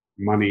looks,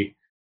 money.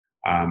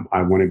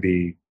 I want to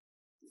be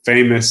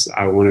famous.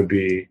 I want to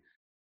be,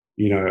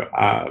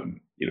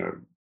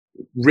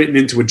 written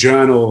into a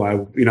journal. I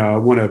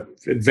want to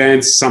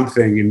advance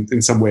something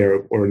in some way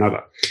or another.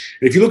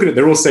 And if you look at it,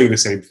 they're all saying the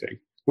same thing.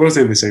 We're all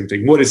saying the same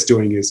thing. What they're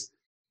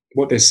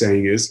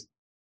saying is,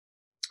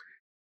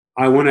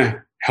 I want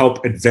to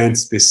help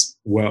advance this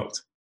world,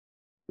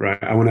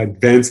 right? I want to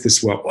advance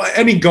this world. Well,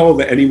 any goal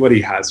that anybody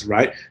has,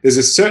 right? There's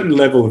a certain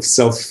level of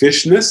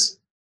selfishness,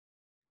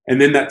 and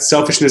then that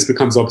selfishness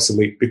becomes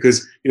obsolete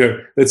because,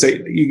 let's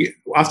say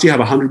after you have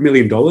 $100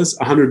 million,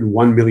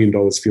 $101 million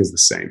feels the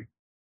same,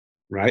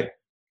 right?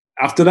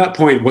 After that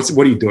point, what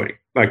are you doing?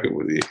 Like,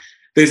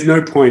 there's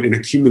no point in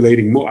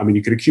accumulating more. I mean,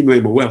 you could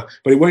accumulate more wealth,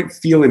 but it won't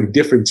feel any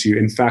different to you.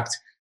 In fact,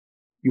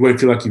 you won't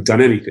feel like you've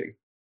done anything.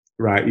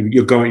 Right?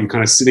 You're kind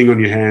of sitting on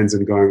your hands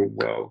and going,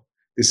 well,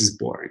 this is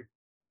boring.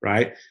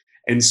 Right?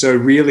 And so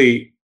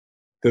really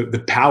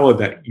the power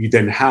that you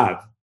then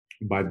have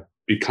by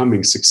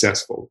becoming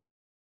successful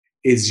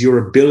is your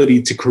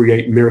ability to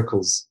create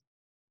miracles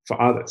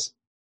for others.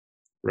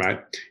 Right?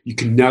 You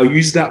can now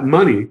use that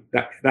money,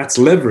 that's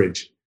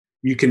leverage.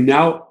 You can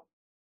now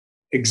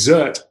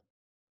exert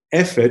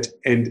effort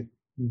and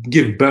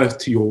give birth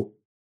to your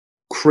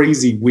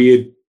crazy,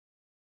 weird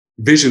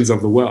visions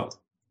of the world.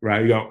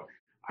 Right? You go,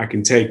 I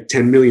can take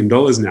 $10 million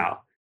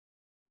now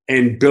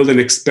and build an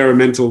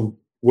experimental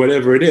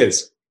whatever it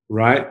is,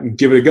 right? And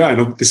give it a go.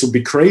 And this will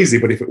be crazy,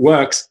 but if it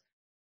works,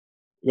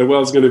 the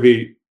world's going to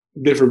be a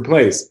different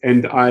place.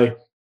 And I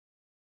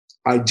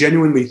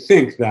genuinely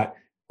think that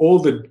all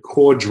the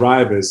core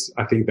drivers,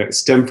 I think, that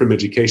stem from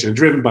education are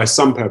driven by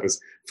some purpose.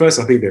 First,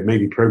 I think they're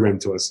maybe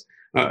programmed to us,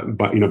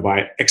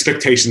 by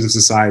expectations of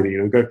society.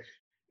 Go,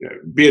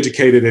 be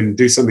educated and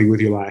do something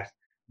with your life.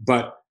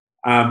 But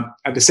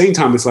at the same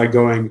time, it's like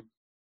going,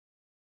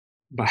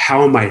 but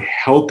how am I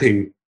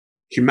helping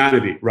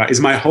humanity, right? Is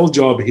my whole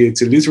job here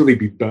to literally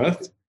be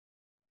birthed,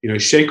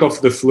 shake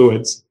off the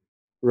fluids,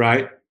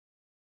 right?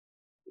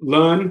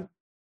 Learn,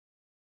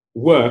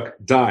 work,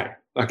 die.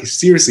 Like,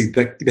 seriously,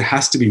 there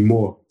has to be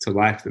more to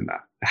life than that.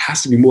 There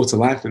has to be more to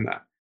life than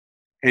that.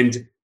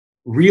 And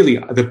really,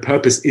 the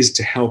purpose is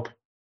to help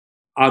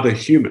other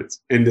humans.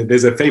 And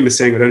there's a famous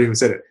saying, I don't know who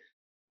said it,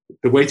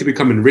 the way to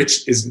become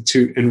enriched is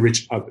to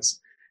enrich others.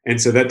 And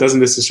so that doesn't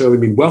necessarily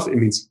mean wealth. It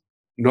means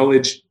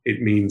knowledge.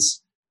 It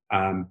means,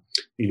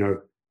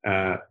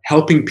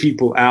 helping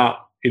people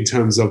out in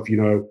terms of,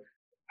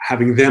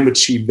 having them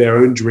achieve their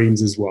own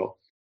dreams as well.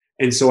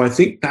 And so I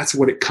think that's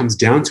what it comes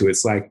down to.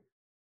 It's like,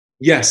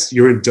 yes,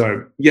 you're in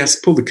dome. Yes,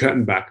 pull the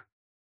curtain back.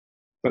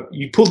 But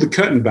you pulled the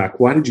curtain back.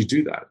 Why did you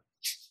do that?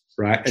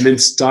 Right? And then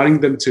starting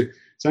to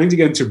get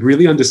them to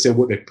really understand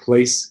what their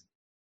place,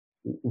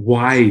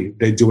 why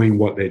they're doing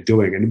what they're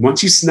doing. And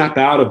once you snap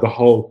out of the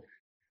whole,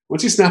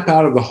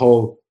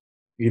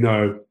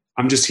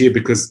 I'm just here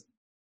because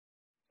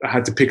I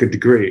had to pick a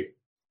degree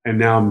and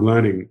now I'm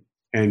learning,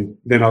 and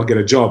then I'll get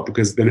a job,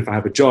 because then if I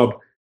have a job,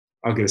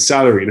 I'll get a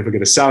salary. And if I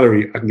get a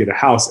salary, I can get a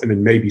house, and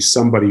then maybe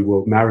somebody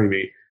will marry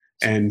me.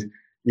 And,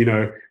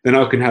 then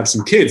I can have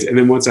some kids. And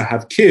then once I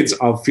have kids,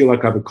 I'll feel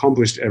like I've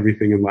accomplished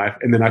everything in life.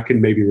 And then I can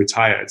maybe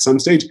retire at some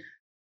stage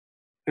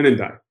and then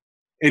die.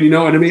 And you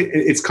know what I mean?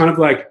 It's kind of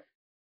like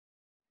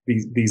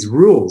these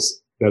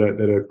rules that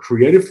are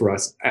created for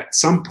us. At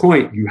some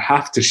point, you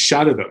have to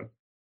shatter them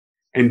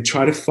and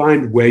try to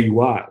find where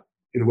you are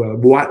in the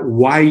world.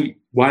 Why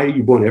are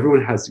you born?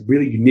 Everyone has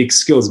really unique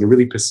skills and a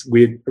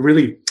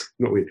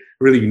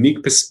really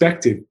unique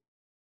perspective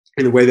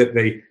in the way that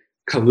they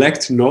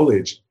collect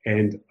knowledge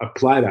and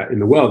apply that in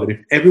the world. And if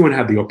everyone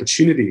had the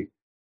opportunity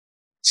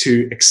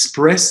to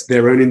express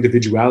their own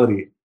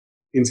individuality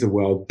into the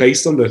world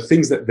based on the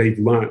things that they've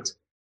learned,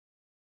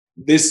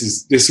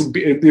 this would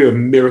be a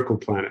miracle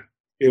planet.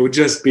 It would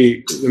just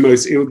be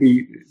it would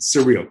be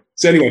surreal.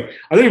 So anyway,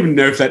 I don't even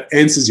know if that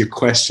answers your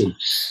question.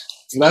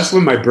 That's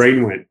where my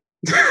brain went.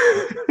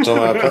 Tom,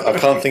 I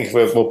can't think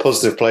of a more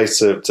positive place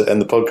to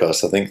end the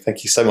podcast. I think.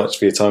 Thank you so much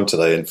for your time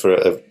today and for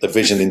a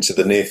vision into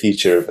the near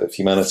future of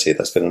humanity.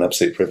 That's been an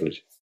absolute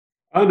privilege.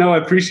 Oh no, I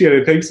appreciate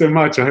it. Thanks so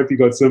much. I hope you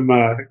got some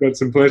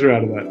pleasure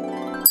out of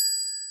that.